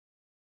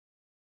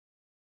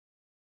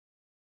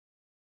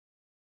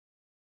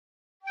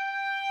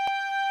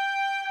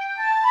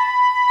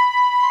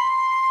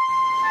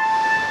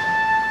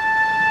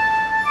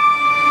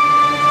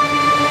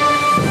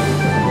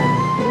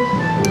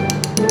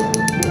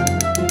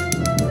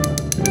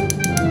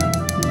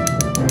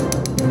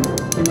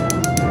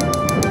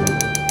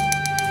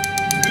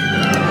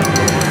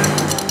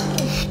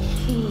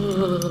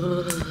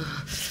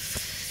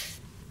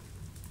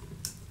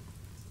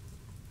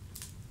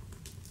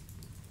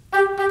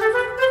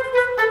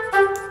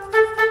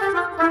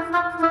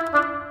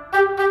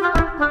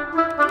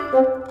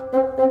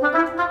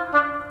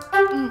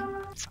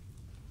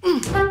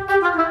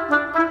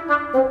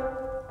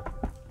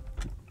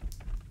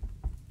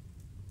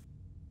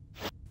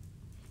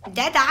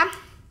Deda,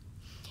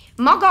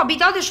 mogao bi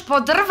da odeš po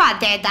drva,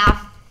 deda.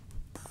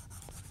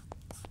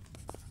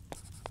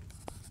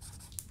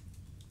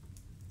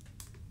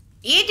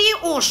 Idi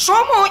u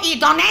šumu i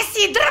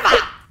donesi drva.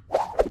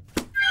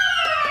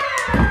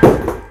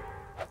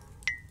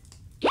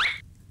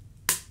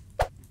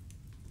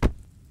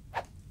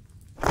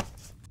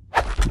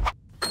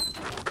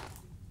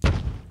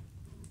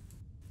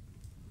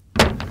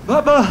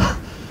 Baba,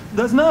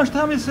 da znaš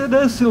šta mi se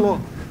desilo.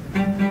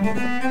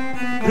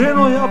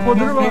 Krenuo ja po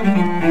drva.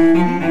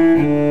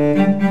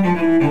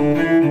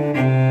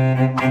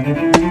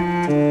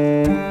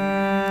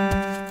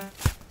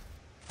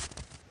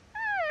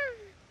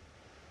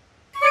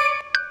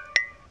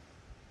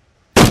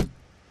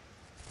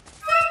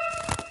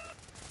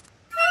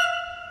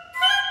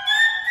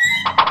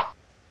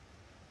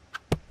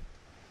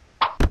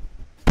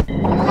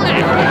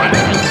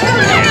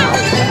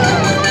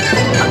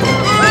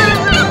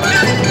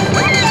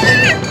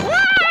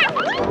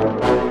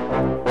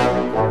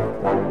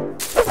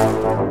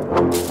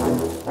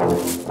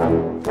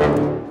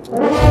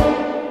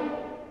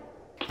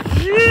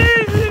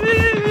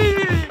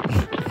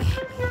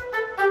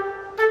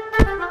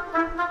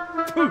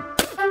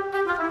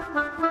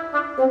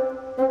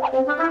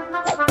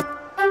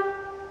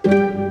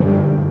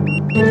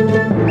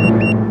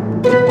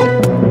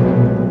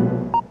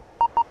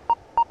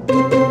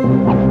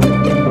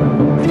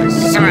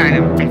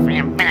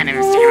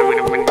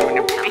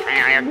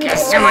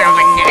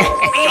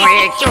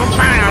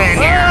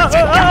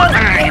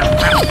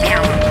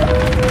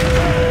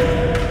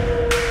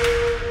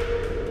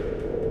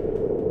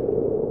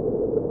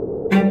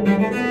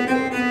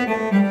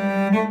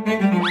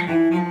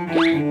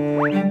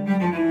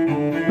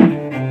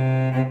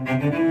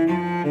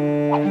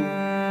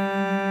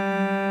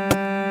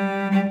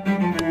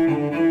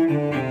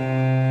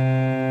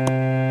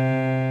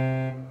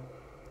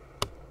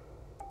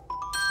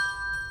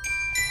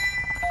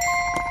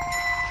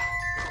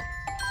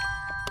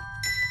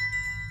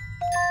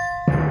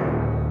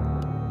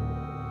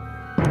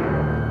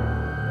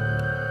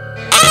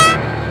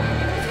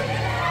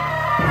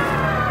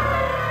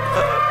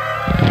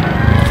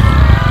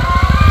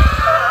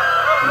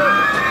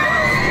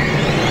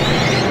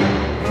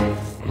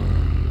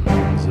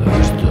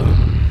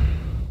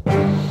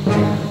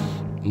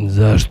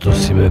 Zašto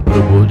si me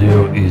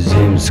probudio iz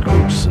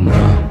zimskog sna?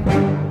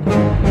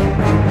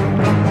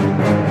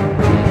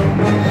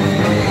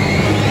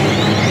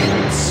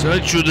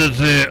 Sad ću da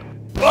te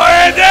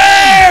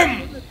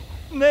pojedem!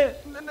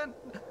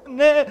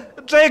 Ne,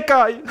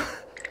 čekaj.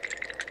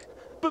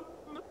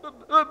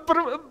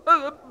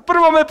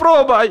 Prvo me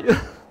probaj.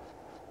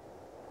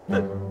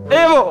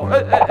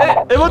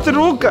 Evo ti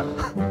ruka.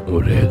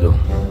 U redu.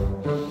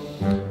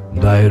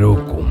 Daj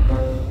ruku.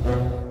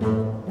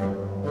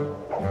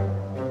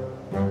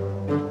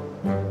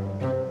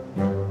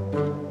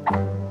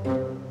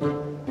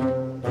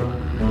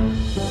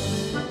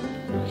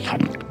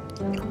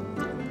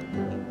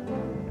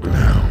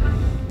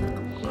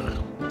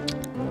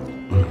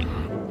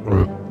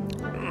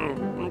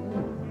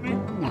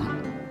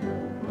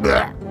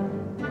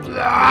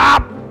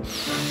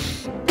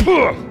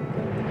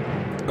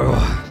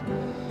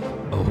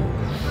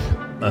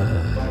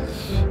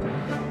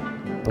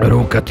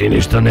 Ruka ti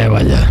ništa ne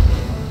valja.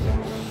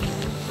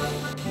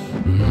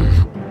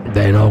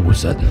 Daj nogu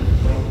sad.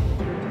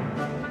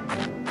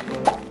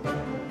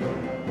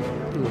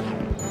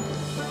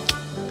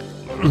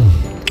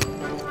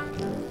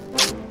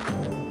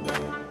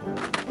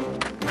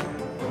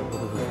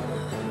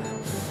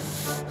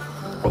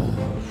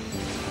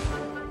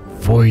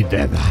 Fuj,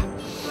 deda.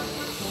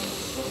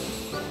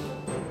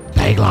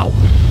 Daj glavu.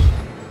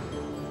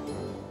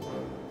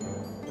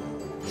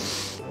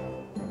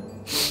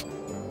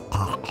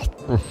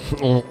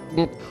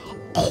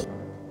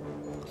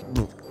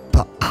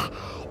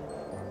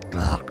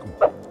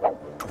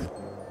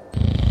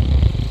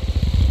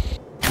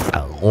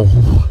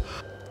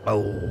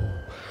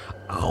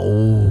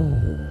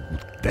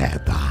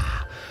 Deda,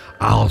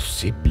 al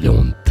si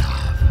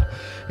bljuntav.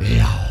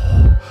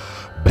 Jao,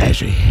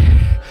 beži.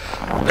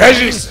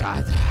 Beži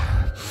sad.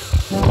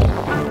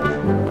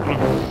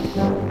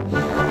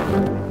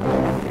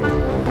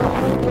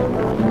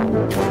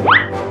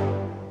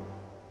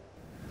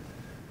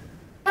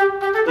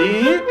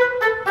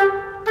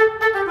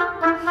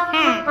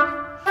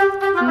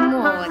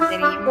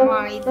 Mudri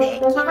moj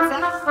Dekica.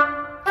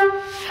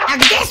 A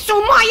gde su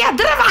moja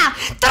drva?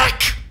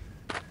 Trk!